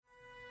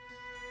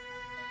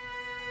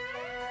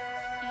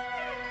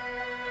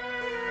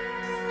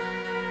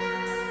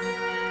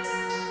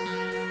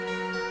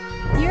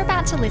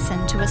about to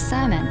listen to a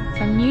sermon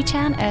from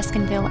Newtown,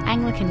 Erskineville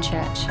Anglican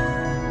Church.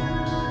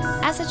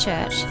 As a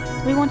church,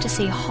 we want to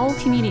see whole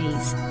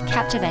communities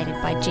captivated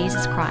by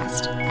Jesus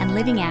Christ and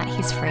living out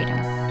his freedom.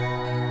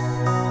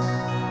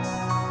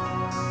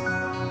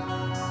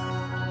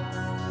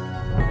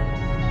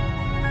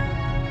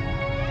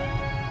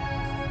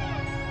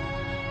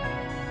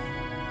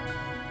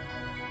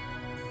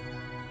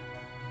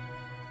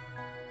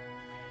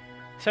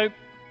 So,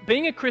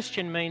 being a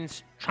Christian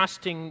means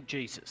trusting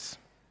Jesus.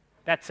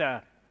 That's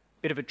a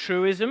bit of a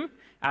truism.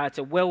 It's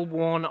a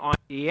well-worn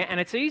idea, and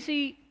it's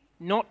easy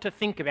not to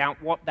think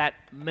about what that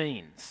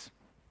means.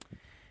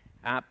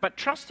 But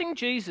trusting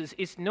Jesus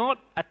is not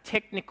a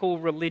technical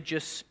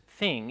religious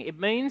thing. It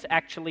means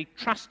actually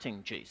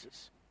trusting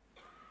Jesus.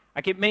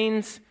 Like, it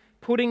means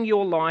putting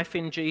your life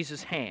in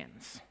Jesus'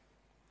 hands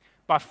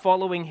by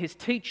following his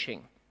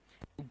teaching,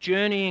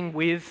 journeying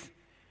with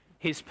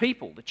his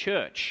people, the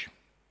church,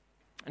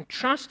 and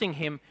trusting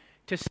him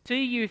to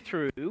see you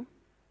through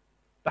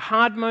the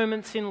hard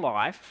moments in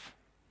life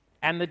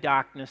and the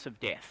darkness of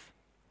death.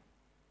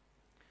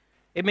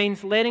 It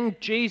means letting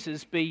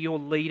Jesus be your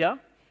leader,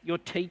 your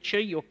teacher,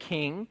 your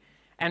king,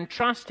 and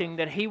trusting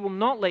that he will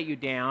not let you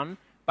down,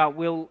 but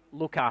will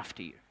look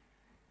after you.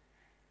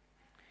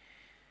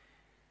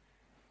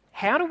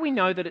 How do we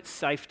know that it's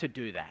safe to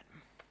do that?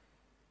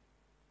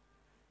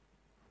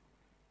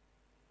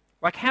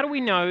 Like, how do we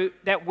know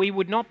that we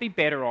would not be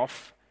better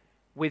off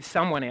with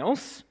someone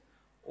else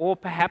or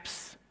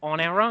perhaps on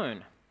our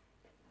own?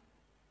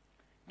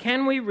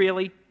 Can we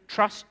really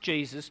trust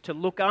Jesus to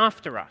look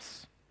after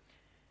us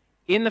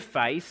in the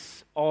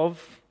face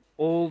of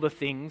all the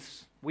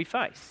things we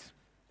face?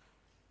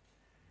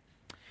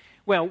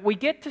 Well, we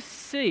get to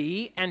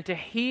see and to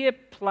hear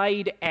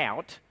played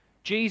out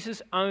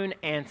Jesus' own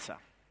answer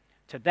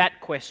to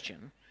that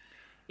question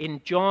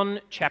in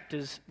John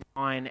chapters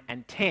 9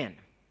 and 10,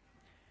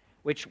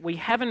 which we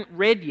haven't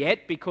read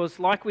yet because,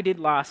 like we did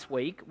last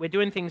week, we're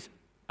doing things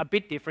a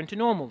bit different to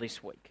normal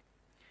this week.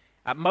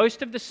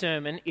 Most of the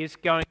sermon is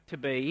going to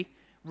be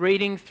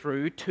reading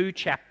through 2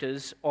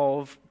 chapters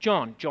of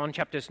John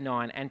chapters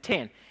 9 and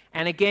 10.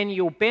 And again,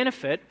 you'll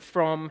benefit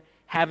from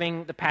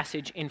having the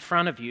passage in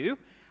front of you.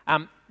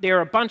 There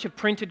are a bunch of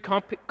printed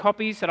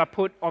copies that I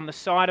put on the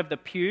side of the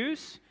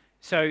pews,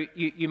 so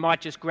you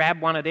might just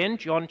grab one of them,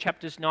 John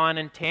chapters 9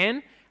 and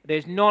 10.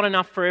 There's not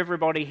enough for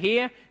everybody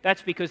here.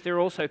 That's because there are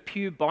also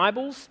pew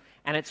Bibles,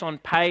 and it's on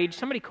page,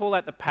 somebody call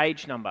out the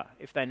page number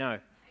if they know.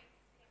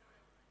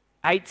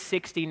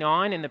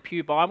 869 in the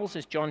pew Bibles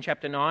is John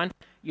chapter 9.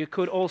 You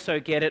could also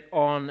get it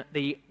on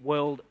the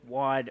World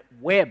Wide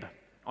Web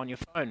on your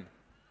phone,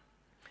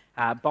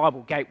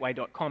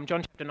 BibleGateway.com,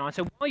 John chapter 9.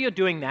 So while you're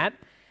doing that,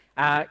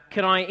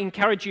 can I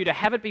encourage you to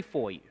have it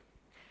before you?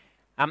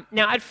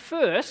 Now, at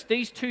first,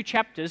 these 2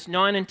 chapters,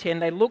 9 and 10,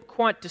 they look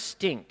quite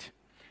distinct,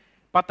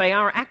 but they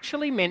are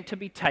actually meant to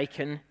be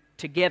taken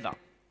together.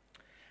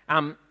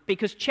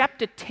 Because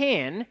chapter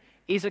 10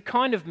 is a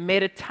kind of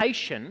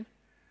meditation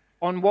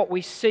on what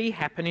we see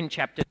happen in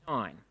chapter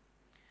 9.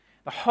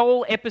 The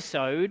whole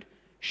episode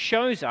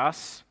shows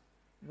us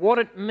what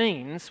it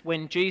means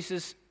when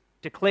Jesus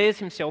declares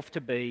himself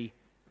to be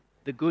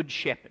the Good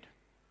Shepherd.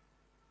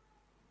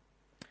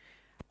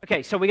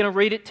 Okay, so we're going to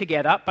read it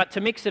together, but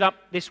to mix it up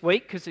this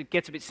week, because it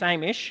gets a bit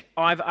same-ish,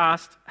 I've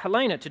asked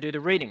Helena to do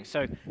the reading.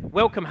 So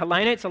welcome,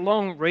 Helena. It's a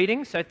long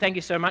reading, so thank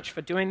you so much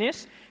for doing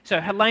this.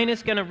 So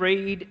Helena's going to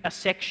read a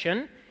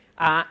section,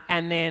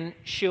 and then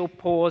she'll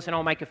pause and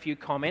I'll make a few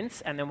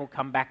comments, and then we'll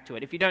come back to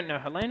it. If you don't know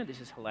Helena, this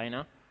is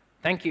Helena.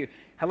 Thank you.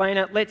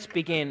 Helena, let's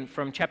begin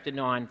from chapter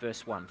 9,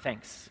 verse 1.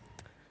 Thanks.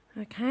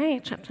 Okay,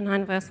 chapter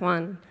 9, verse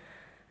 1.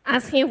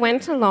 As he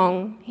went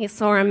along, he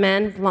saw a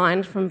man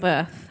blind from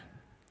birth.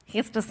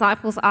 His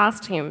disciples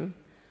asked him,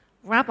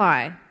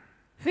 "Rabbi,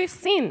 who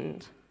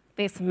sinned,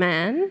 this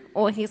man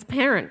or his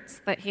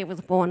parents, that he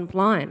was born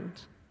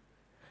blind?"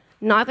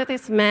 "Neither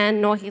this man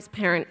nor his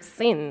parents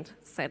sinned,"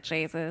 said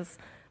Jesus,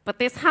 "but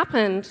this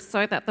happened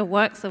so that the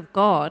works of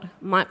God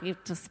might be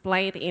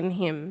displayed in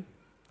him.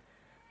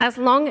 As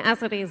long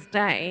as it is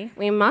day,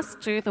 we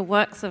must do the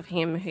works of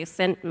him who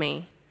sent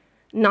me.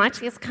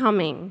 Night is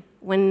coming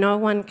when no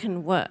one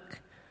can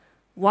work.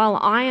 While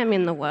I am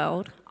in the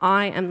world,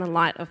 I am the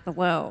light of the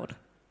world."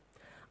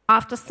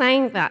 After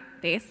saying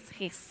this,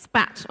 he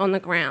spat on the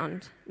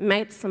ground,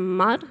 made some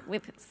mud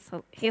with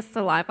his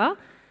saliva,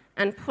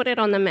 and put it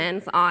on the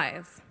man's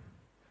eyes.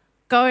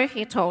 "Go,"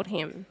 he told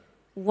him,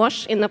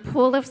 "wash in the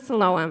pool of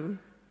Siloam."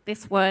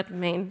 This word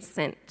means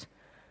sent.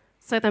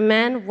 So the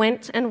man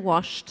went and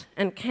washed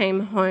and came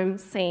home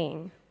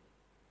seeing.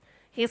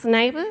 His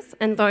neighbours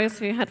and those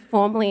who had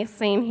formerly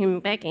seen him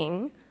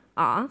begging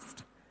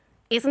asked,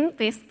 "Isn't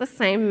this the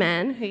same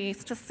man who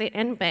used to sit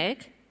and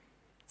beg?"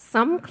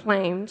 Some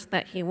claimed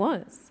that he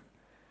was.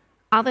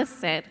 Others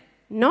said,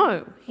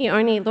 "No, he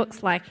only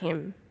looks like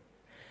him."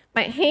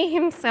 But he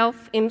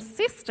himself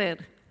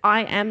insisted,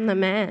 "I am the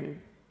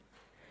man."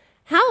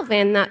 How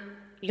then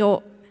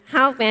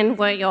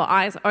were your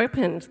eyes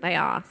opened?" they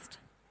asked.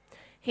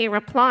 He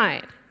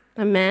replied,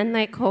 the man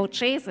they called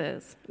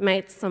Jesus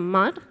made some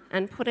mud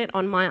and put it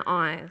on my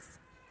eyes.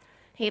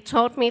 He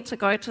told me to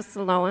go to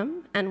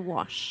Siloam and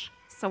wash.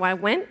 So I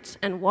went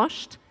and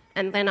washed,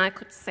 and then I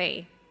could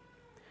see.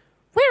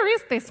 Where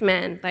is this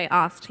man? They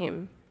asked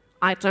him.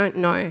 I don't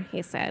know,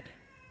 he said.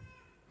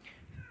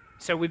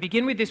 So we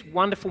begin with this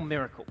wonderful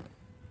miracle.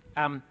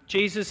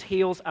 Jesus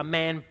heals a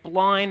man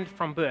blind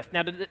from birth.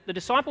 Now, the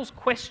disciples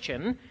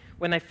question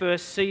when they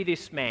first see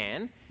this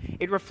man,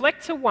 it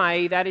reflects a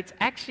way that it's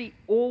actually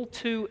all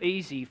too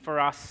easy for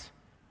us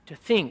to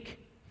think.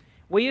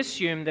 We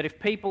assume that if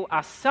people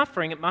are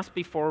suffering, it must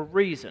be for a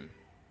reason.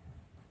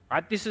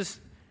 Right? This is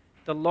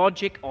the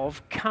logic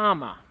of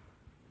karma.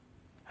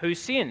 Who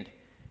sinned?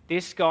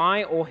 This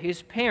guy or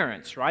his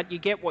parents, right? You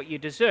get what you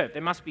deserve.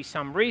 There must be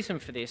some reason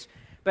for this.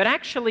 But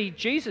actually,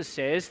 Jesus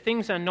says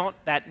things are not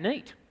that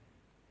neat.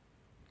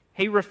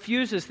 He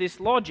refuses this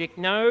logic.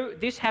 No,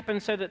 this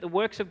happened so that the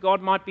works of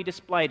God might be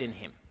displayed in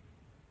him.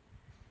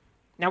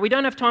 Now, we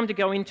don't have time to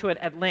go into it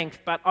at length,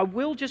 but I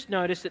will just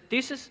notice that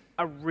this is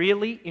a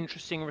really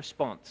interesting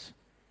response.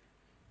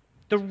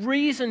 The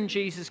reason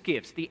Jesus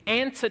gives, the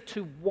answer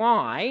to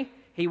why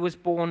he was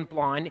born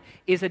blind,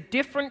 is a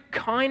different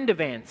kind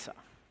of answer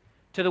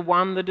to the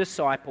one the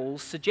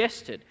disciples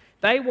suggested.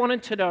 They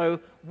wanted to know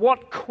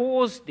what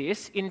caused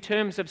this in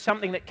terms of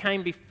something that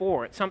came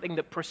before it, something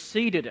that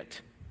preceded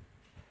it,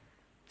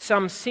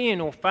 some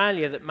sin or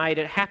failure that made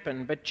it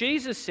happen. But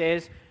Jesus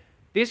says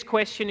this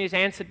question is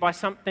answered by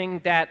something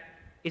that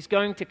is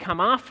going to come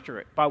after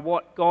it, by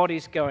what God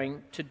is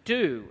going to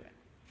do.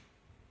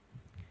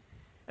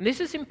 And this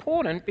is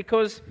important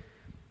because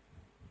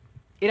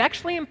it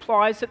actually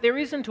implies that there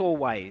isn't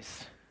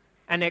always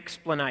an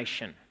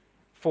explanation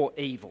for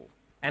evil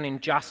and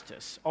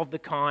injustice of the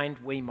kind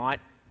we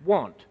might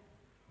want.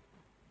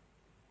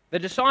 The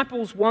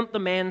disciples want the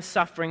man's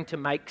suffering to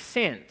make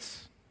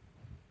sense.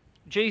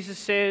 Jesus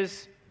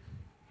says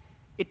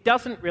it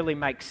doesn't really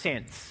make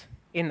sense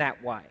in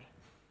that way,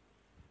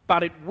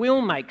 but it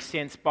will make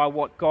sense by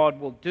what God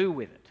will do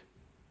with it.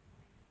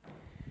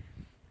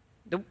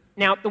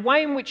 Now, the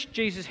way in which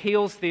Jesus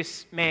heals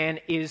this man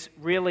is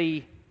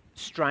really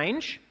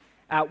strange.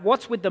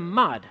 What's with the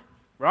mud,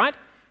 right?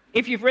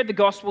 If you've read the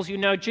Gospels, you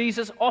know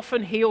Jesus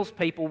often heals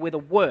people with a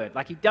word.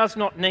 Like, he does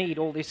not need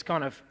all this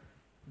kind of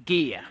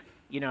gear,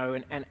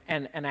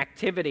 and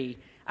activity.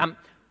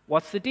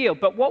 What's the deal?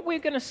 But what we're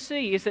going to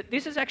see is that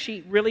this is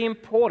actually really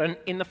important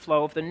in the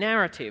flow of the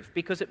narrative,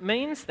 because it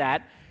means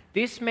that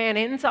this man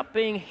ends up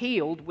being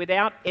healed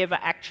without ever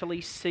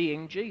actually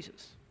seeing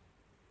Jesus.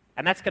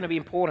 And that's going to be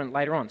important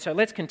later on. So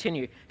let's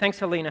continue. Thanks,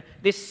 Helena.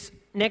 This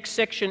next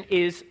section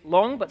is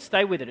long, but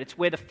stay with it. It's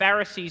where the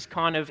Pharisees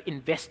kind of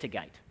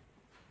investigate.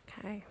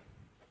 Okay.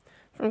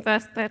 From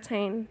verse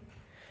 13.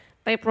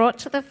 They brought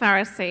to the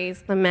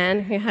Pharisees the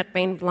man who had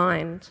been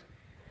blind.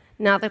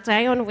 Now the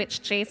day on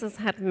which Jesus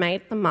had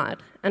made the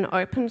mud and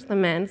opened the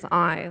man's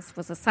eyes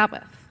was a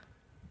Sabbath.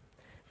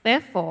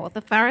 Therefore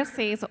the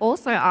Pharisees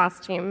also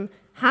asked him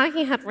how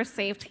he had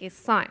received his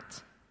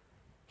sight.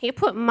 He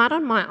put mud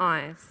on my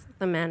eyes,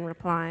 the man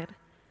replied,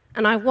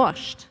 and I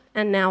washed,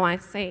 and now I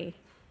see.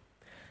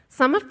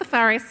 Some of the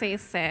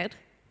Pharisees said,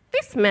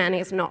 This man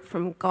is not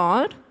from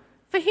God,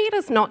 for he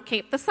does not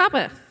keep the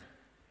Sabbath.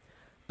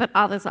 But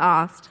others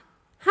asked,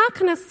 How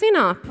can a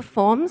sinner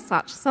perform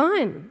such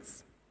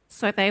signs?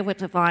 So they were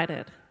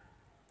divided.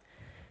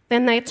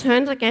 Then they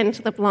turned again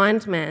to the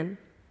blind man.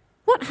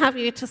 What have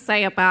you to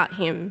say about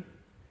him?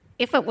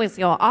 If it was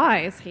your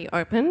eyes he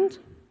opened.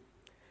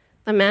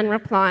 The man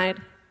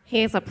replied,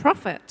 He is a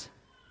prophet.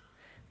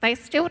 They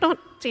still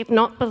did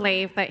not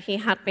believe that he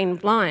had been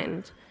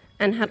blind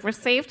and had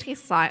received his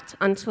sight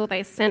until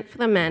they sent for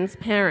the man's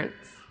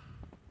parents.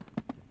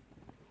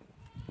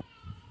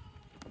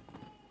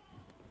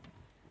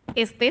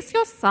 Is this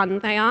your son?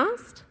 They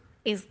asked.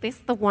 Is this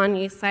the one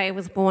you say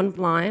was born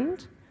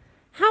blind?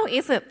 How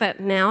is it that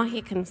now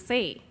he can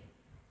see?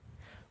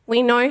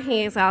 We know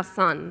he is our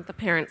son, the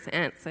parents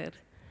answered,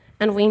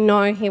 and we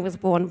know he was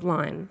born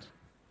blind.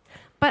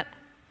 But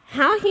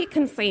how he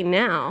can see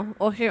now,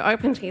 or who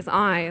opened his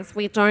eyes,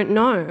 we don't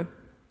know.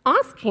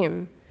 Ask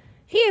him.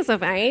 He is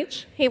of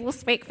age. He will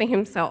speak for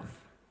himself.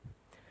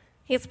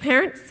 His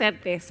parents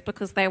said this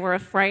because they were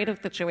afraid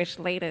of the Jewish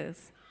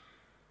leaders,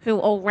 who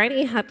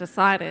already had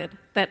decided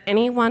that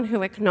anyone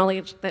who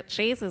acknowledged that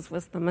Jesus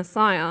was the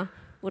Messiah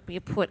would be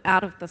put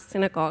out of the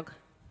synagogue.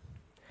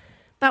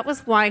 That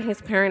was why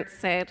his parents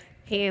said,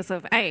 He is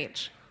of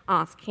age,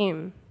 ask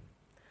him.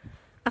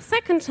 A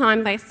second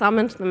time they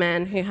summoned the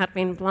man who had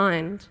been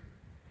blind.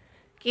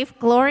 Give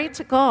glory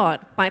to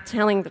God by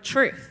telling the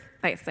truth,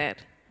 they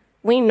said.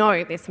 We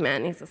know this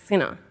man is a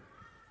sinner.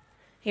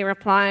 He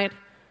replied,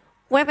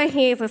 Whether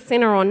he is a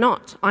sinner or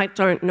not, I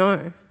don't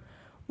know.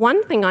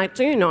 One thing I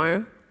do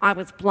know, I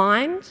was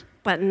blind,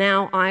 but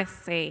now I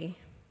see.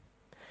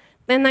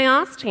 Then they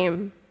asked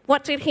him,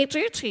 What did he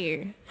do to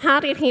you?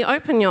 How did he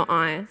open your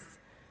eyes?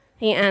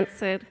 He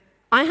answered,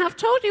 I have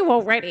told you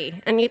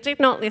already, and you did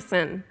not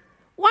listen.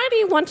 Why do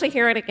you want to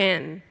hear it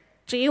again?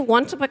 Do you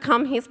want to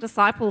become his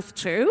disciples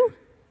too?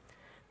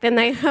 Then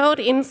they hurled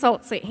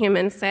insults at him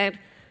and said,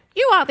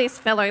 "You are this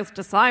fellow's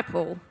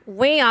disciple.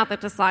 We are the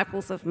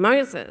disciples of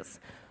Moses.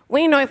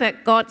 We know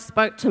that God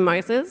spoke to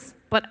Moses,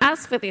 but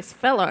as for this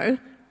fellow,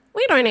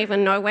 we don't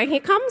even know where he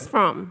comes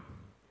from."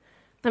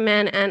 The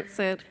man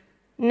answered,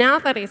 "Now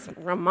that is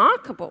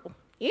remarkable.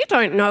 You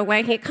don't know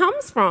where he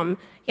comes from,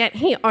 yet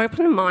he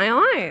opened my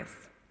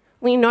eyes.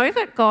 We know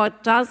that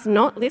God does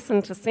not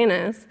listen to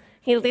sinners.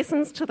 He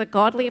listens to the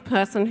godly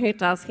person who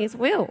does his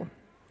will.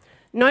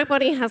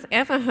 Nobody has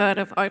ever heard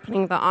of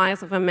opening the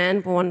eyes of a man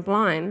born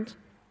blind.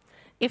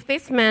 If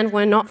this man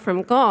were not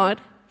from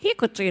God, he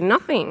could do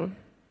nothing."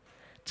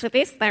 To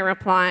this they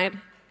replied,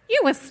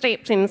 "You were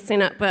steeped in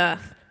sin at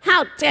birth.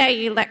 How dare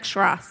you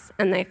lecture us?"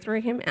 And they threw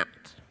him out.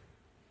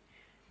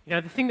 You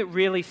know, the thing that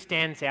really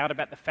stands out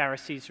about the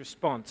Pharisees'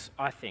 response,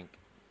 I think,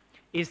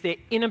 is their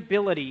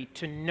inability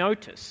to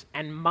notice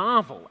and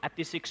marvel at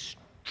this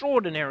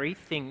extraordinary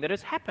thing that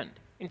has happened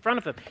in front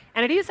of them.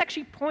 And it is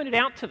actually pointed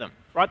out to them,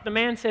 right? The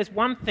man says,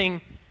 one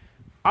thing,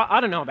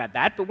 I don't know about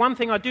that, but one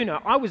thing I do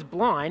know, I was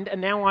blind and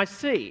now I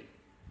see.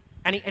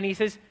 And he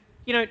says,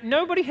 you know,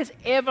 nobody has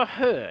ever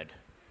heard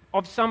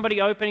of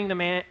somebody opening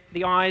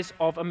the eyes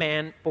of a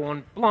man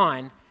born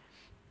blind.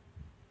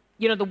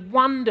 You know, the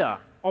wonder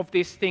of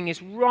this thing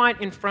is right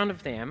in front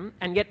of them,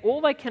 and yet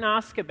all they can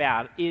ask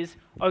about is,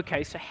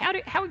 okay, so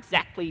how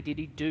exactly did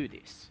he do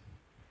this?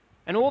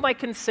 And all they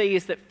can see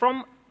is that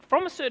from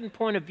a certain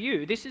point of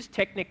view, this is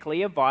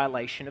technically a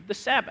violation of the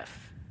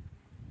Sabbath.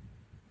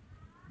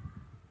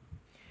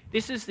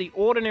 This is the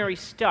ordinary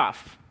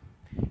stuff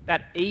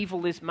that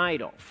evil is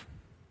made of.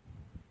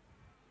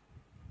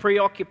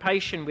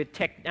 Preoccupation with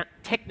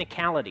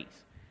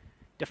technicalities,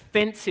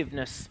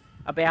 defensiveness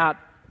about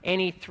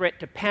any threat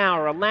to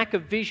power, a lack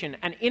of vision,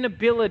 an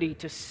inability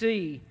to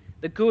see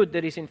the good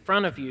that is in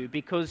front of you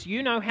because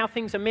you know how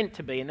things are meant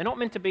to be, and they're not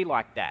meant to be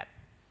like that.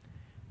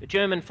 The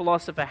German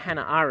philosopher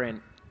Hannah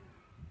Arendt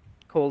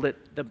called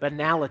it the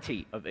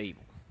banality of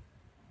evil.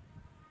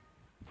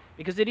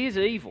 Because it is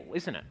evil,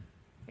 isn't it?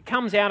 It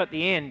comes out at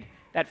the end,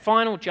 that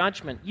final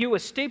judgment. You were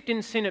steeped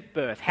in sin at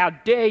birth. How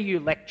dare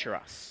you lecture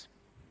us?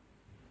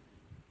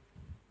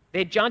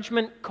 Their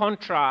judgment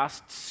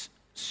contrasts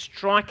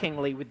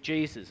strikingly with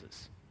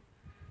Jesus's.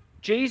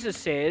 Jesus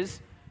says,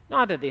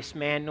 neither this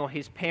man nor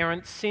his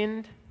parents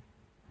sinned.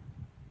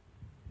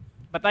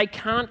 But they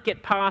can't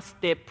get past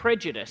their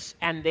prejudice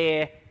and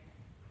their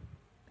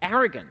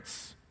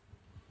arrogance.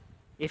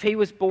 If he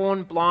was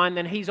born blind,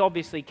 then he's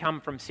obviously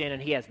come from sin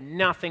and he has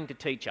nothing to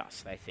teach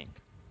us, they think.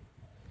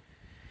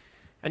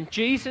 And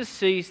Jesus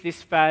sees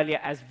this failure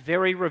as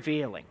very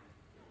revealing.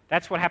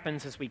 That's what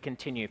happens as we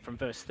continue from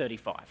verse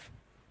 35.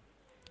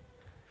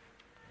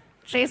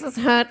 Jesus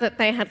heard that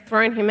they had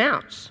thrown him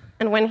out,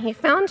 and when he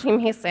found him,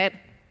 he said,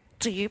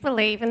 "Do you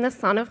believe in the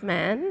Son of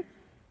Man?"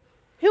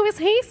 "Who is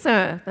he,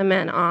 sir?" the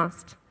man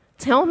asked.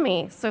 "Tell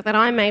me, so that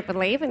I may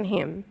believe in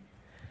him."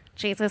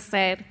 Jesus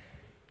said,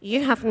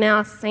 "You have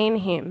now seen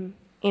him.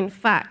 In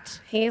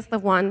fact, he is the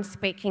one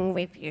speaking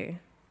with you."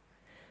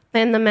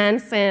 Then the man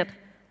said,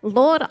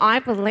 "Lord, I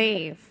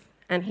believe,"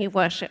 and he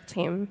worshipped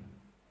him.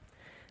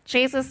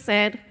 Jesus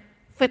said,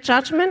 "For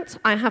judgment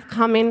I have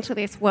come into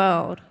this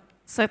world,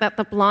 so that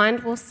the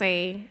blind will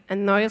see,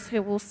 and those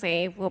who will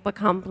see will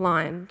become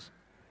blind."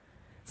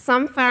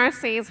 Some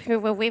Pharisees who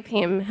were with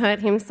him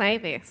heard him say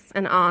this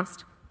and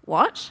asked,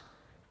 "What?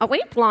 Are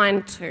we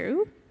blind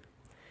too?"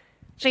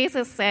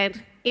 Jesus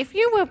said, "If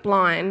you were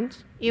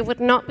blind, you would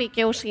not be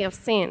guilty of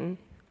sin,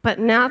 but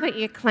now that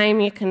you claim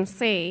you can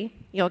see,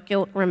 your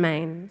guilt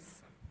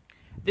remains."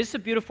 This is a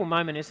beautiful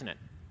moment, isn't it?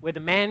 Where the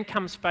man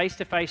comes face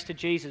to face to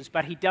Jesus,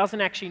 but he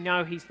doesn't actually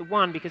know he's the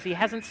one because he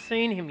hasn't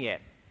seen him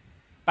yet.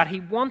 But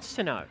he wants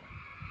to know.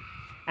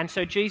 And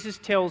so Jesus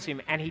tells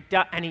him, and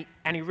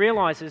he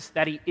realizes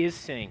that he is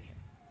seeing him.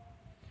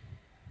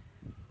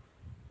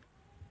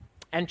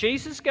 And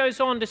Jesus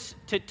goes on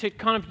to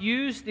kind of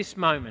use this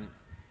moment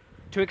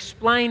to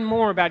explain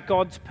more about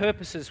God's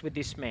purposes with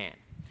this man.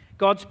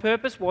 God's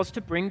purpose was to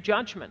bring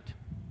judgment.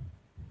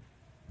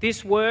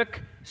 This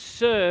work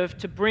served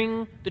to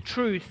bring the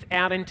truth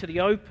out into the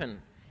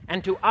open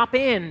and to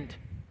upend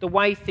the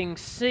way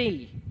things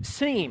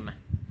seem.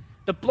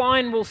 The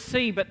blind will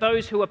see, but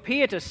those who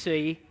appear to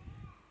see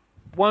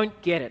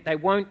won't get it. They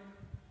won't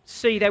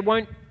see, they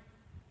won't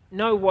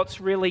know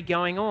what's really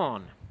going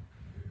on.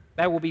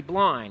 They will be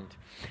blind.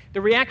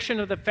 The reaction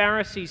of the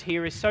Pharisees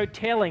here is so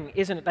telling,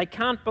 isn't it? They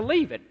can't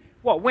believe it.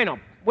 What, we're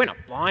not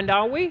blind,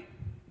 are we?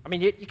 I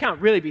mean, you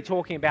can't really be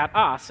talking about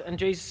us. And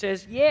Jesus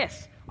says,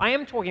 yes, I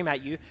am talking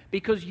about you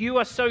because you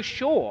are so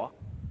sure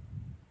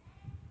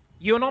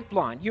you're not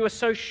blind. You are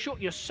so sure,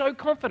 you're so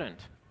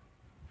confident.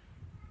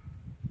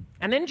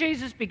 And then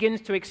Jesus begins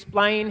to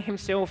explain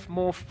himself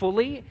more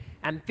fully,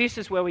 and this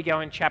is where we go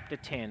in chapter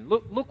 10.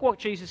 Look what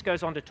Jesus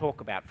goes on to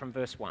talk about from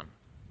verse 1.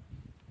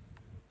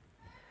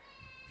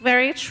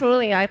 "Very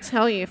truly I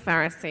tell you,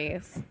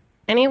 Pharisees,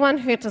 anyone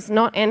who does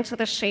not enter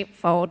the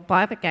sheepfold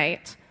by the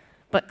gate,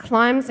 but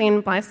climbs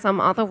in by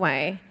some other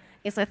way,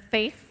 is a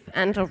thief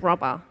and a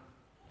robber.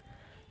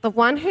 The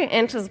one who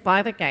enters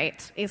by the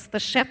gate is the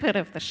shepherd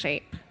of the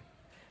sheep.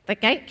 The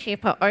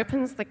gatekeeper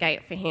opens the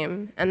gate for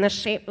him, and the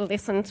sheep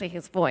listen to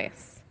his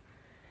voice.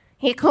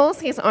 He calls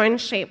his own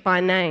sheep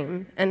by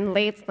name and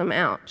leads them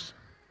out.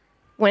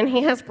 When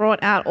he has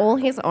brought out all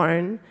his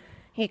own,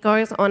 he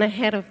goes on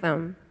ahead of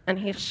them, and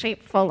his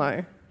sheep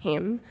follow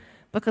him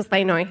because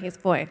they know his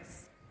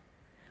voice.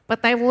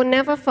 But they will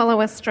never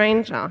follow a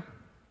stranger.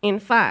 In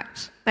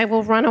fact, they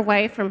will run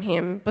away from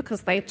him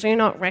because they do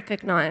not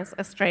recognize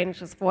a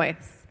stranger's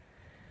voice.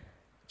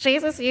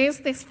 Jesus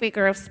used this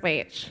figure of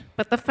speech,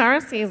 but the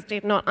Pharisees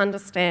did not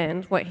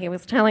understand what he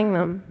was telling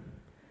them.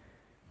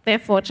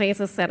 Therefore,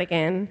 Jesus said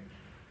again,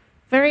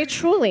 "Very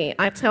truly,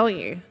 I tell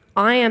you,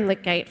 I am the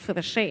gate for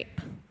the sheep.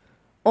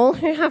 All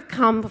who have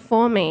come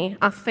before me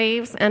are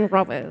thieves and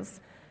robbers,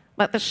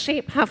 but the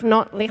sheep have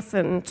not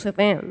listened to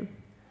them.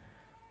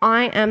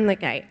 I am the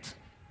gate.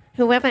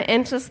 Whoever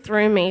enters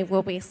through me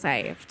will be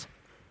saved.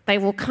 They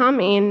will come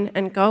in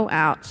and go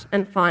out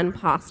and find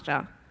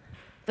pasture.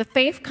 The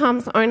thief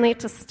comes only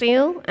to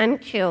steal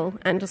and kill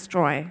and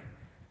destroy.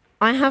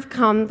 I have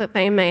come that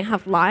they may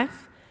have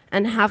life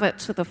and have it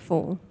to the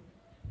full."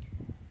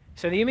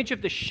 So the image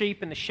of the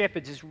sheep and the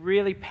shepherds is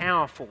really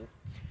powerful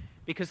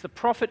because the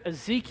prophet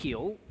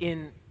Ezekiel,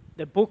 in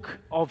the book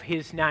of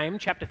his name,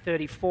 chapter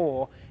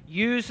 34,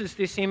 uses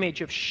this image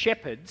of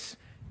shepherds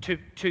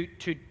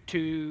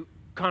to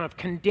kind of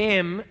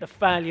condemn the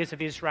failures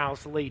of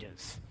Israel's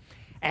leaders.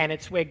 And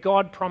it's where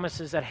God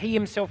promises that he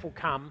himself will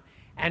come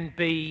and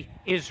be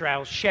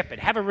Israel's shepherd.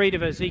 Have a read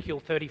of Ezekiel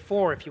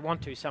 34 if you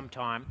want to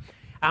sometime.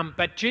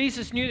 But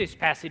Jesus knew this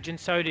passage, and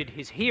so did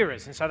his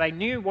hearers, and so they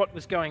knew what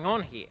was going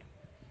on here.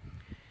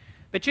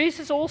 But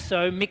Jesus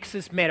also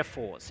mixes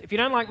metaphors. If you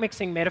don't like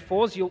mixing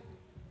metaphors,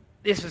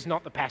 this is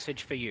not the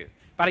passage for you.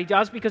 But he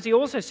does, because he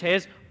also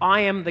says,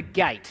 "I am the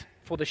gate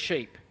for the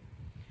sheep."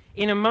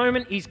 In a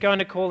moment, he's going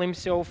to call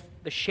himself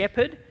the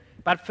shepherd,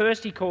 but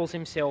first he calls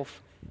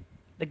himself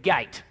the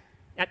gate.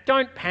 Now,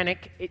 don't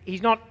panic.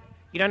 He's not.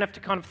 You don't have to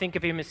kind of think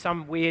of him as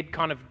some weird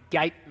kind of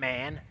gate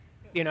man.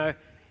 You know,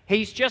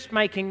 he's just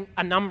making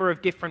a number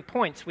of different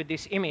points with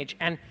this image.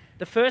 And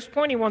the first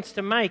point he wants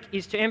to make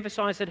is to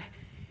emphasize that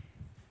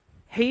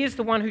he is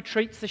the one who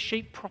treats the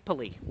sheep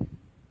properly.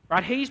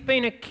 Right? He's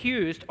been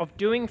accused of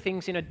doing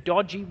things in a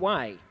dodgy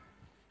way,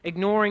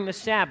 ignoring the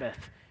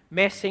Sabbath,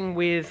 messing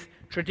with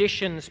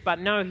traditions. But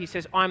no, he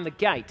says, "I'm the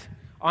gate.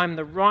 I'm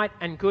the right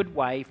and good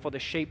way for the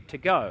sheep to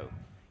go."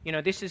 You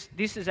know, this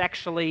is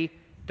actually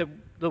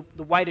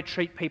the way to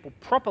treat people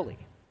properly.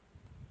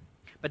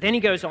 But then he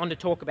goes on to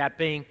talk about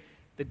being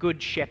the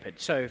good shepherd.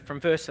 So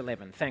from verse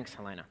 11, thanks,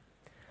 Helena.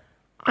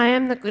 "I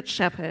am the good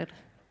shepherd.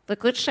 The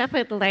good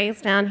shepherd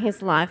lays down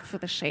his life for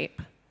the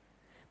sheep.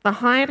 The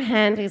hired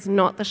hand is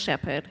not the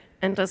shepherd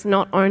and does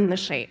not own the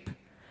sheep.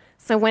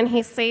 So when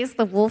he sees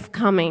the wolf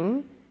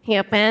coming, he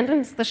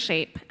abandons the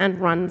sheep and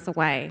runs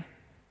away.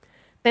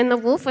 Then the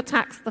wolf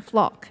attacks the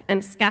flock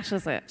and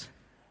scatters it.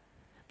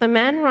 The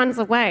man runs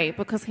away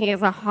because he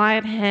is a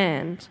hired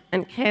hand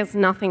and cares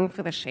nothing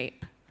for the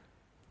sheep.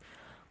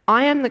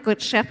 I am the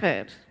good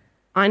shepherd.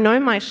 I know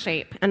my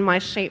sheep, and my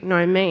sheep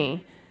know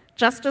me,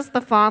 just as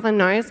the Father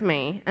knows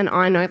me, and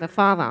I know the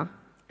Father,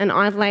 and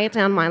I lay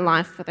down my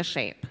life for the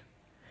sheep.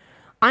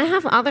 I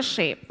have other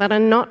sheep that are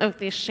not of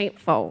this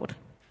sheepfold.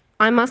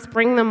 I must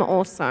bring them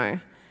also.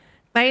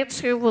 They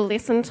too will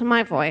listen to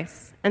my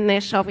voice, and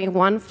there shall be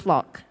one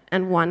flock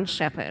and one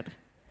shepherd.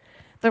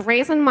 The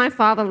reason my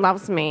Father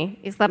loves me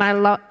is that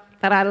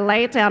I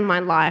lay down my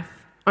life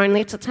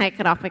only to take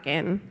it up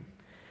again.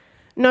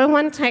 No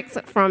one takes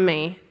it from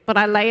me, but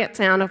I lay it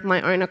down of my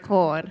own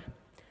accord.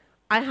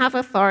 I have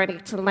authority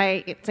to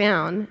lay it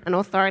down and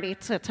authority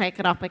to take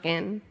it up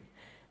again.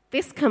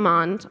 This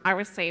command I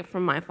received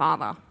from my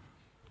Father."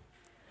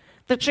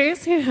 The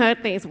Jews who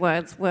heard these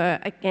words were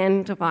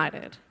again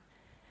divided.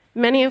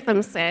 Many of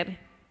them said,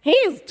 "He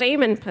is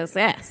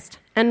demon-possessed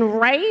and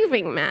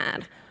raving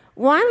mad.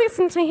 Why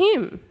listen to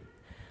him?"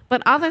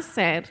 But others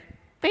said,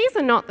 "These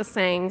are not the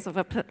sayings of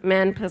a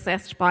man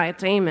possessed by a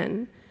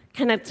demon.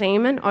 Can a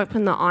demon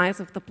open the eyes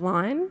of the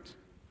blind?"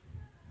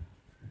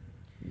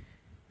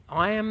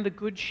 "I am the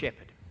good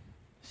shepherd,"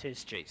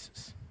 says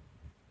Jesus.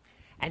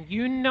 "And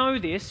you know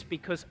this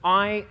because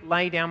I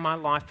lay down my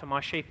life for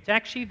my sheep." It's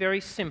actually very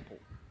simple.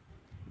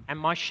 And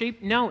my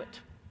sheep know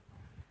it.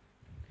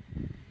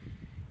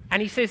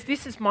 And he says,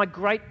 "This is my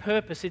great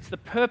purpose. It's the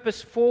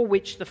purpose for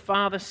which the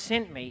Father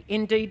sent me.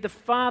 Indeed, the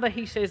Father,"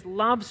 he says,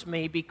 "loves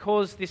me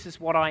because this is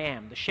what I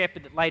am, the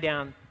shepherd that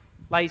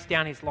lays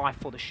down his life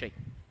for the sheep."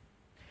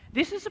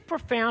 This is a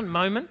profound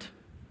moment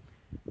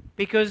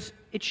because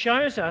it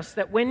shows us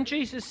that when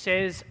Jesus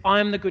says, "I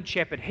am the good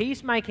shepherd,"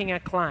 he's making a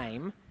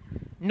claim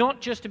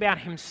not just about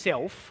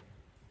himself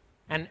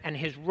and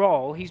his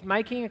role, he's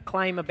making a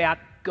claim about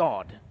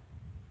God.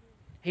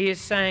 He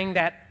is saying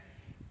that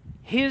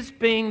his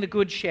being the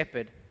good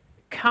shepherd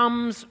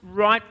comes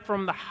right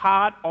from the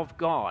heart of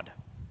God.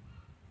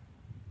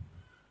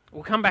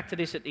 We'll come back to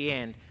this at the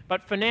end.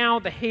 But for now,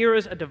 the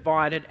hearers are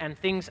divided and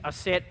things are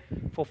set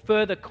for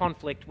further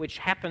conflict, which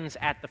happens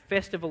at the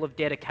festival of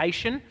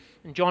dedication.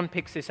 And John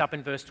picks this up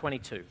in verse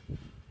 22.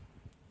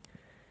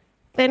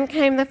 Then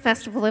came the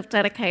festival of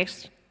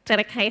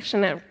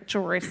dedication at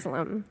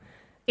Jerusalem.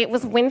 It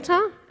was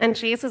winter, and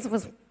Jesus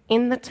was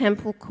in the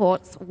temple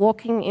courts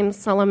walking in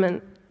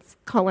Solomon's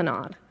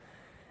colonnade.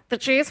 The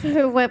Jews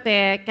who were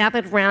there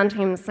gathered round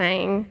him,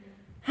 saying,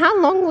 "How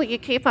long will you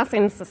keep us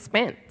in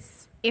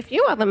suspense? If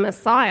you are the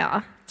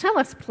Messiah, tell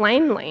us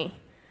plainly."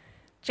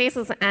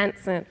 Jesus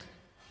answered,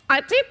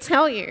 "I did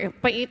tell you,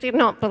 but you did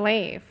not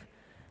believe.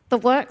 The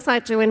works I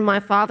do in my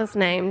Father's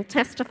name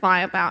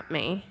testify about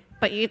me,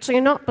 but you do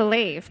not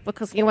believe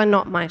because you are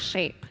not my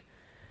sheep.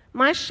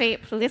 My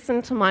sheep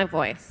listen to my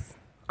voice.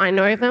 I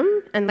know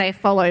them, and they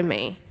follow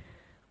me.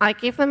 I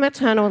give them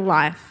eternal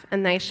life,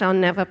 and they shall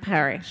never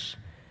perish.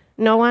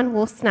 No one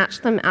will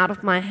snatch them out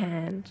of my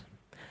hand.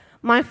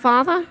 My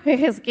Father, who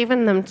has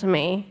given them to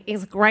me,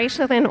 is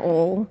greater than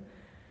all.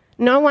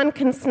 No one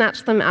can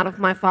snatch them out of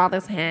my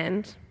Father's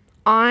hand.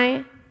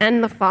 I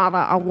and the Father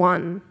are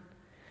one."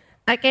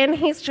 Again,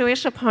 his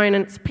Jewish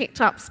opponents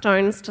picked up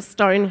stones to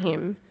stone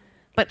him,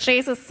 but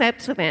Jesus said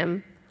to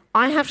them,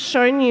 "I have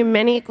shown you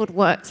many good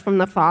works from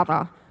the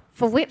Father.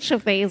 For which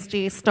of these do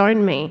you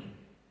stone me?"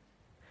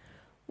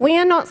 "We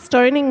are not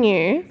stoning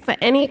you for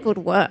any good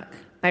work,"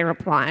 they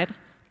replied,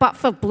 "but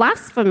for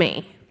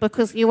blasphemy,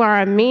 because you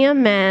are a mere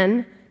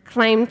man,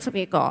 claim to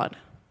be God."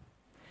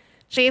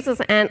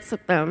 Jesus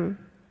answered them,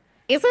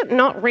 "Is it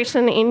not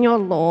written in your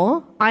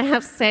law, 'I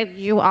have said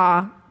you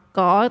are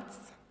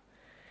gods'?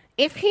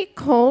 If he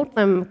called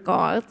them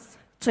gods,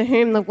 to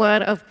whom the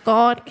word of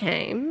God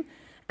came,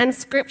 and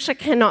scripture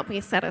cannot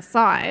be set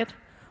aside,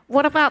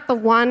 what about the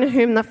one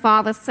whom the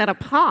Father set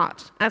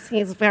apart as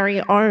his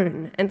very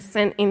own and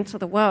sent into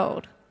the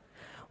world?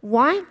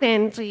 Why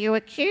then do you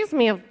accuse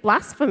me of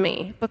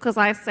blasphemy because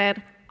I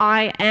said,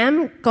 'I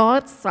am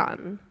God's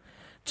Son'?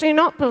 Do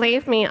not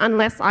believe me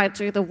unless I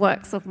do the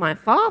works of my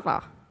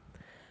Father.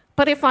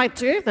 But if I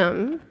do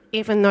them,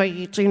 even though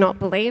you do not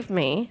believe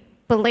me,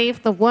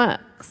 believe the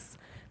works,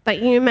 that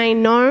you may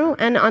know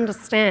and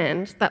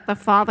understand that the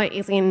Father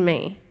is in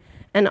me,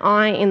 and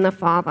I in the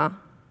Father."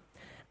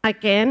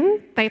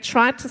 Again, they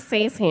tried to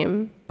seize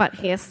him, but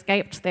he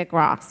escaped their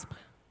grasp.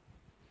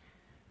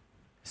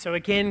 So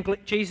again,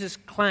 Jesus'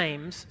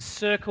 claims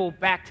circle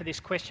back to this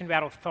question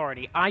about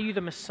authority. Are you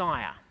the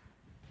Messiah?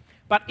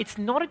 But it's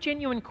not a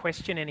genuine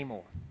question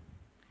anymore.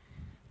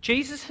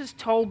 Jesus has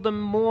told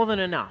them more than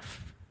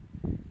enough.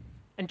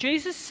 And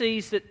Jesus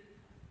sees that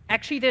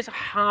actually there's a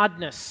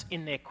hardness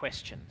in their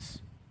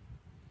questions.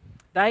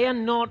 They are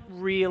not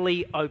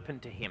really open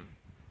to him.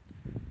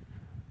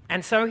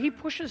 And so he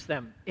pushes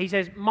them. He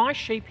says, "My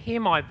sheep hear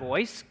my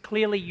voice,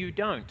 clearly you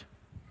don't."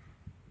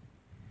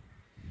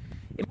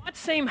 It might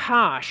seem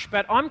harsh,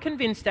 but I'm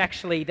convinced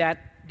actually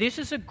that this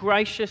is a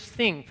gracious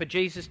thing for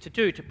Jesus to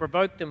do, to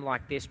provoke them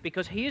like this,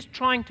 because he is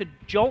trying to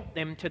jolt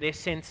them to their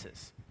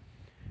senses.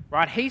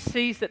 Right? He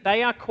sees that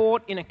they are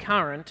caught in a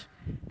current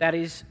that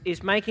is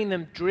making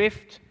them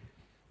drift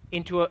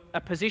into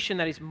a position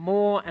that is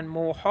more and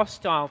more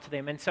hostile to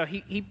them. And so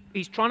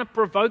he's trying to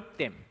provoke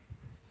them,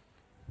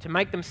 to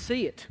make them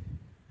see it.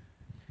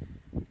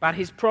 But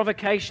his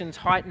provocations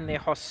heighten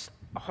their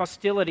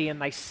hostility,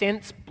 and they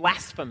sense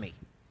blasphemy.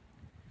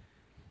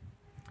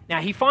 Now,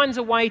 he finds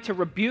a way to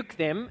rebuke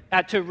them,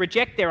 to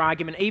reject their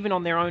argument even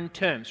on their own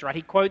terms, right?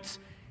 He quotes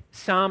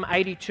Psalm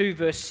 82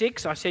 verse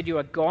 6, "I said you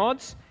are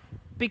gods,"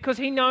 because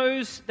he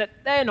knows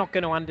that they're not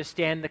going to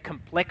understand the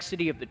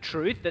complexity of the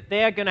truth, that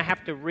they're going to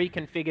have to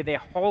reconfigure their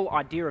whole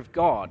idea of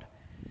God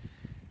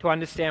to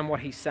understand what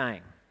he's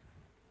saying.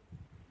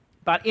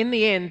 But in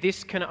the end,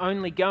 this can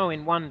only go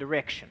in one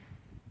direction,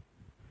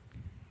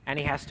 and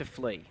he has to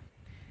flee.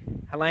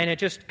 Helena,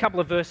 just a couple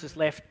of verses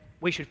left.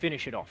 We should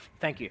finish it off.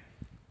 Thank you.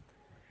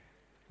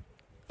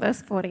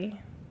 Verse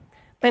 40.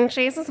 Then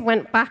Jesus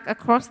went back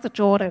across the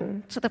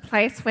Jordan to the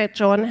place where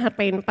John had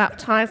been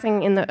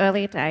baptizing in the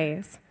early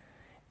days.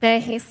 There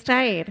he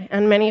stayed,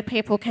 and many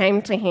people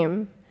came to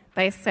him.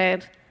 They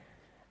said,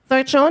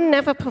 "Though John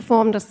never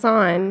performed a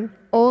sign,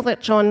 all that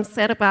John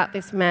said about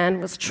this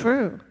man was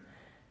true."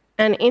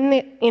 And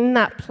in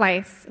that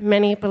place,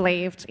 many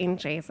believed in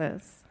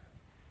Jesus.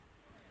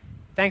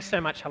 Thanks so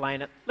much,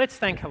 Helena. Let's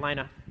thank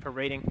Helena for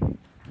reading.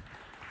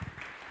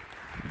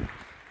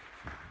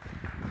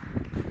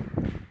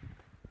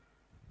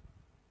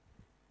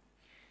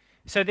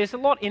 So there's a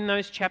lot in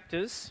those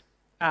chapters.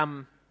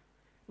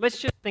 Let's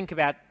just think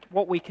about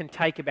what we can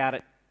take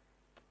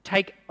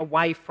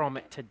away from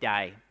it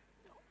today.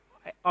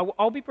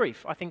 I'll be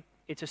brief. I think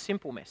it's a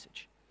simple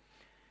message.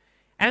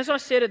 As I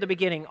said at the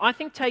beginning, I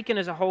think taken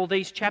as a whole,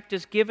 these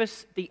chapters give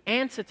us the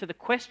answer to the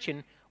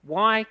question,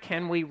 why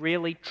can we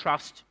really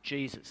trust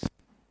Jesus?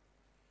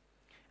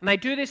 And they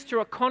do this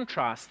through a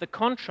contrast, the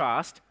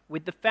contrast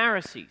with the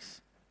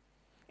Pharisees.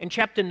 In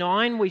chapter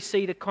 9, we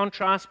see the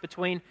contrast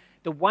between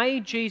the way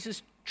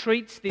Jesus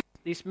treats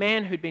this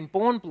man who'd been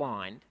born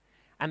blind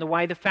and the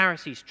way the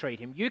Pharisees treat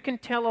him. You can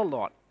tell a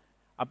lot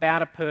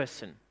about a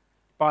person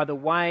by the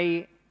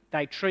way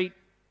they treat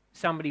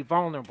somebody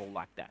vulnerable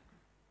like that.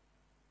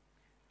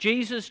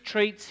 Jesus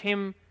treats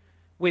him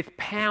with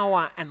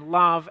power and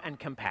love and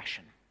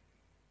compassion.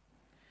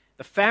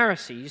 The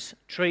Pharisees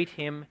treat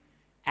him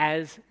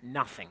as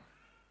nothing.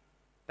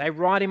 They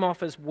write him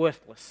off as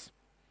worthless.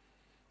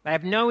 They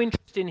have no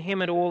interest in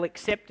him at all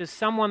except as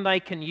someone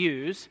they can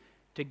use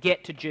to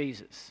get to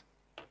Jesus.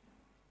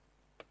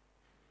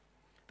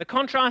 The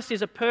contrast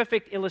is a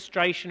perfect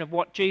illustration of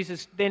what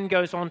Jesus then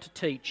goes on to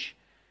teach.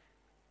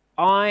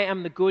 I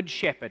am the good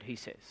shepherd, he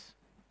says.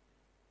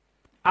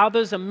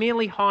 Others are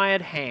merely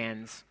hired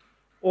hands,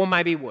 or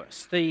maybe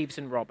worse, thieves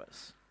and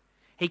robbers.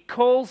 He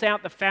calls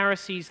out the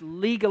Pharisees'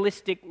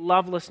 legalistic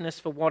lovelessness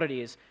for what it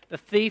is. The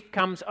thief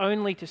comes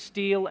only to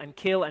steal and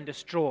kill and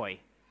destroy.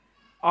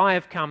 I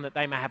have come that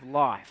they may have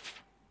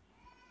life.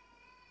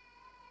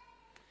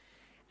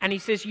 And he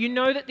says, you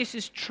know that this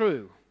is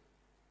true.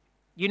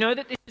 You know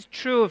that this is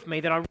true of me,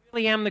 that I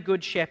really am the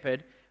good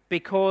shepherd,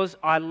 because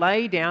I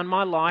lay down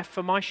my life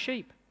for my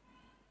sheep.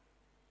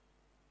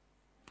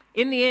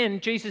 In the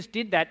end, Jesus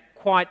did that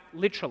quite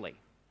literally.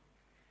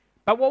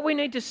 But what we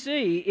need to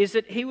see is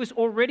that he was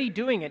already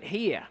doing it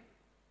here.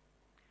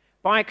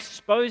 By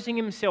exposing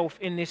himself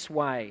in this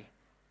way,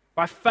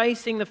 by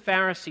facing the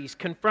Pharisees,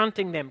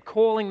 confronting them,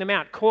 calling them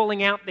out,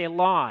 calling out their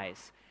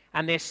lies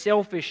and their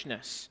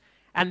selfishness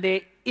and their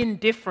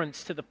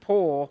indifference to the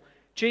poor,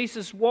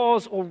 Jesus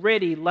was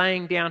already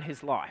laying down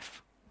his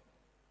life.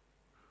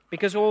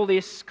 Because all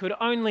this could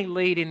only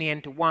lead in the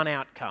end to one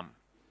outcome.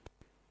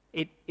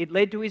 It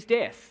led to his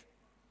death.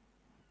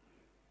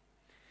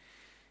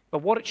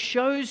 But what it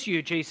shows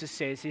you, Jesus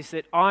says, is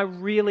that I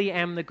really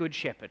am the good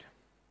shepherd.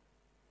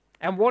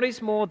 And what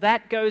is more,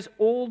 that goes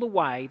all the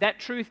way, that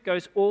truth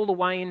goes all the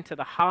way into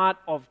the heart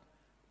of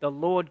the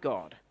Lord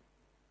God.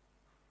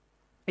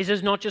 This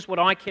is not just what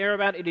I care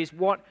about, it is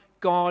what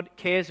God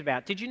cares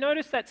about. Did you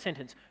notice that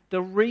sentence?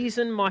 The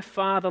reason my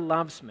Father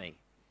loves me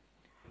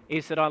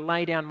is that I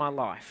lay down my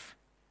life.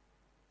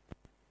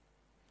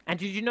 And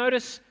did you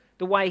notice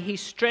the way he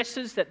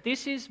stresses that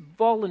this is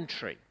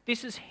voluntary?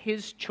 This is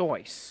his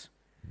choice.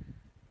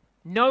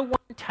 No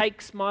one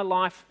takes my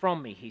life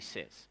from me, he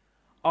says.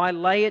 I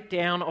lay it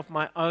down of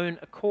my own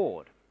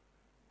accord.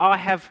 I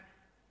have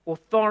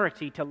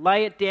authority to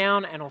lay it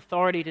down and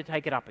authority to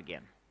take it up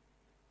again.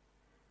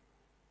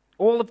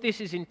 All of this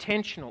is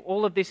intentional.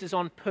 All of this is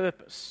on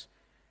purpose.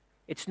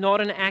 It's not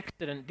an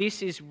accident.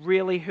 This is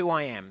really who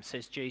I am,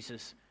 says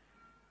Jesus,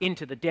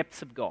 into the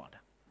depths of God.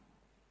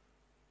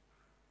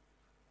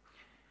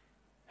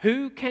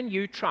 Who can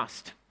you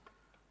trust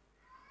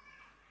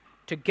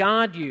to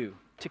guard you,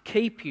 to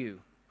keep you,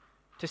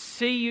 to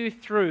see you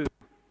through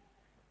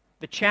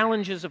the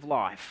challenges of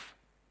life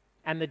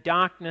and the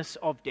darkness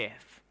of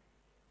death?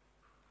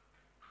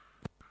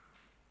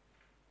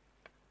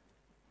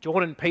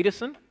 Jordan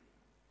Peterson?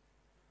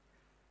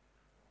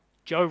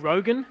 Joe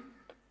Rogan?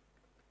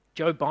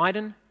 Joe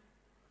Biden?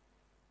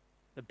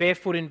 The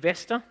Barefoot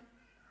Investor?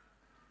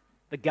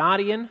 The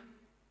Guardian?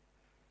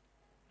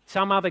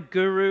 Some other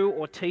guru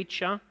or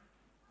teacher?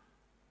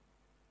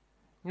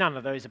 None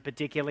of those are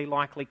particularly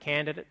likely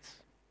candidates.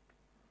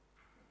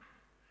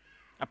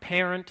 A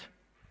parent,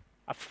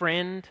 a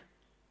friend,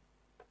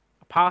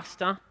 a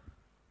pastor.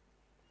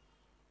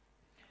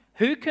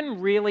 Who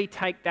can really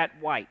take that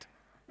weight?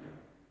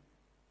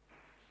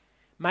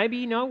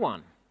 Maybe no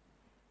one.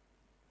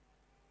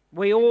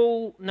 We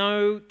all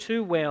know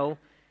too well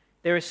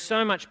there is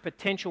so much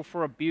potential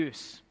for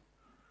abuse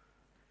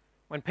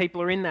when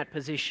people are in that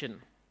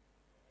position.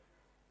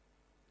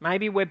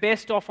 Maybe we're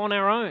best off on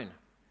our own,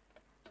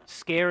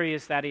 scary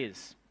as that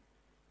is.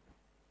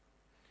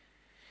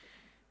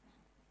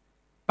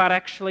 But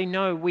actually,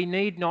 no, we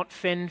need not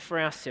fend for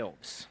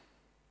ourselves,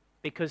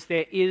 because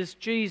there is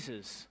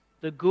Jesus,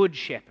 the Good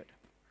Shepherd,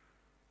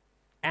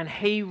 and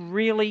he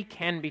really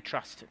can be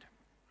trusted,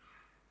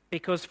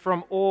 because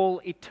from all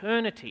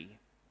eternity,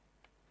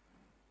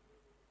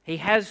 he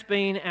has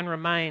been and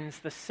remains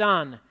the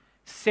Son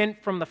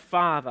sent from the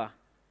Father,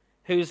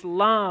 whose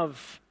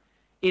love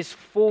is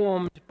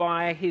formed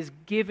by his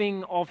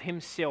giving of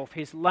himself,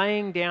 his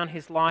laying down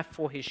his life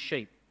for his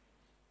sheep.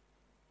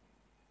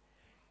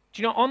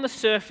 Do you know, on the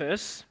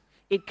surface,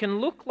 it can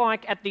look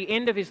like at the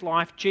end of his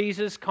life,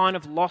 Jesus kind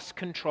of lost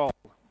control.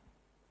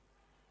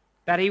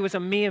 That he was a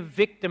mere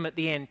victim at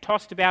the end,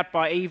 tossed about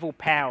by evil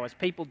powers.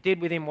 People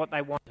did with him what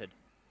they wanted.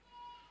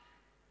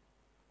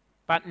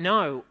 But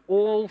no,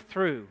 all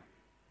through,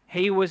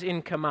 he was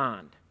in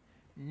command.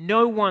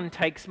 No one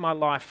takes my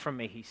life from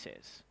me, he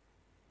says.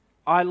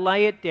 I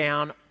lay it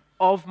down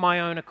of my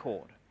own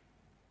accord.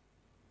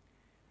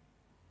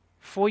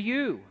 For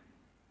you.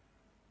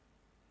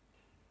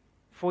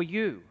 For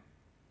you.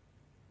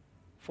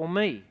 For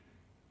me.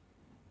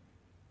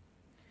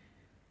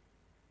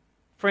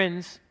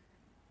 Friends,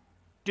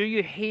 do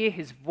you hear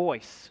his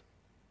voice?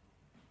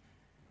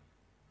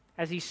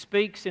 As he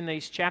speaks in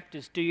these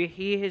chapters, do you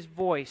hear his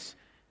voice?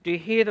 Do you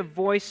hear the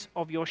voice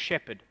of your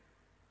shepherd?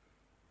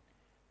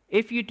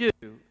 If you do,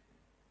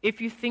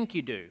 if you think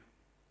you do,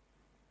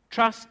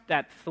 trust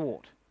that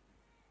thought.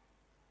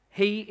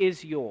 He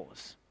is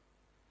yours.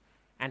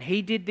 And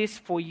he did this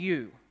for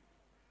you.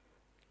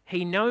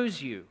 He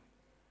knows you,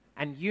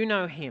 and you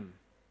know him.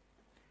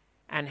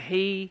 And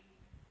he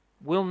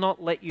will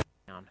not let you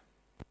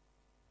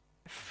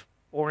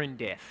or in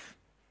death.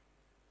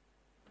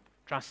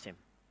 Trust him.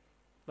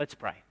 Let's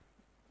pray.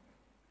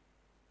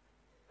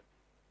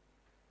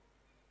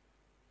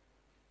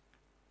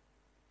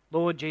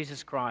 Lord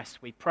Jesus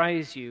Christ, we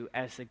praise you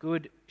as the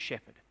Good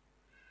Shepherd.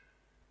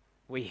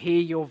 We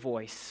hear your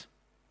voice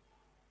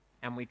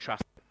and we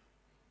trust it.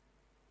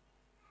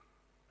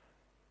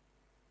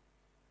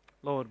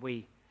 Lord,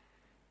 we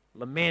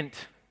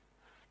lament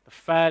the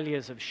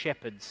failures of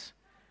shepherds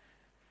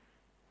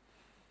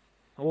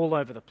all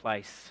over the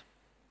place,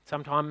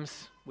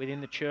 sometimes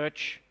within the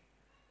church,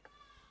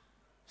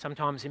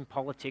 sometimes in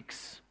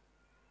politics,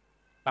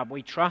 but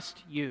we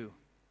trust you.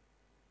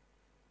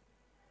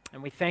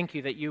 And we thank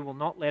you that you will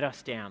not let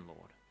us down,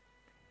 Lord,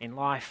 in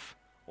life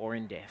or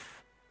in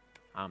death.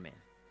 Amen.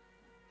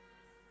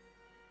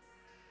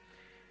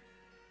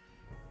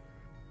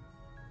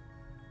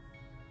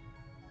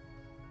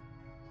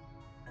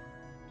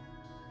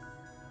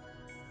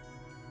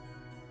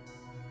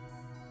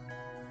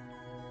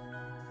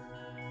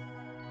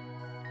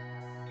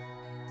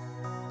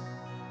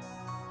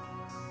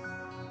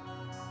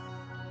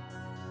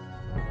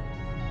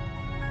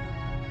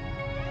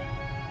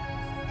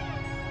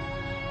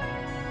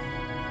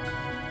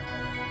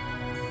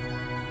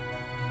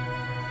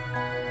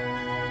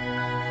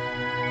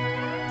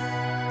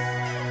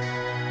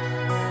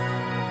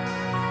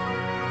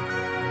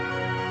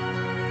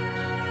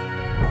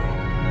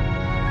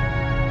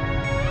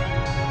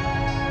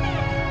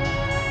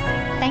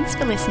 Thanks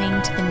for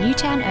listening to the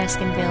Newtown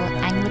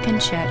Erskineville Anglican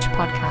Church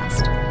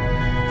podcast.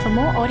 For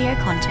more audio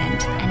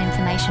content and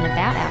information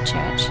about our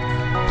church,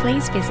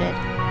 please visit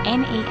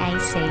neac.com.au.